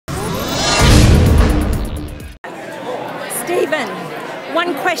Stephen,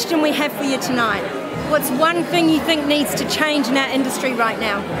 one question we have for you tonight. What's one thing you think needs to change in our industry right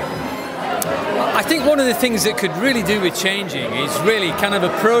now? I think one of the things that could really do with changing is really kind of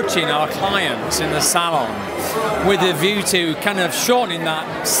approaching our clients in the salon with a view to kind of shortening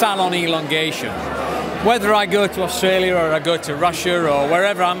that salon elongation. Whether I go to Australia or I go to Russia or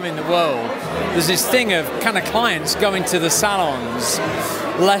wherever I'm in the world, there's this thing of kind of clients going to the salons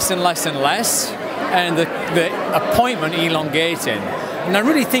less and less and less, and the appointment elongating. And I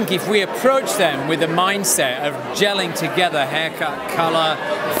really think if we approach them with a mindset of gelling together, haircut, colour,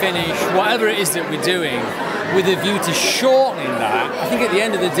 finish, whatever it is that we're doing, with a view to shortening that, I think at the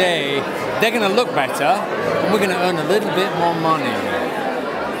end of the day, they're going to look better and we're going to earn a little bit more money.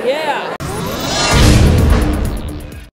 Yeah.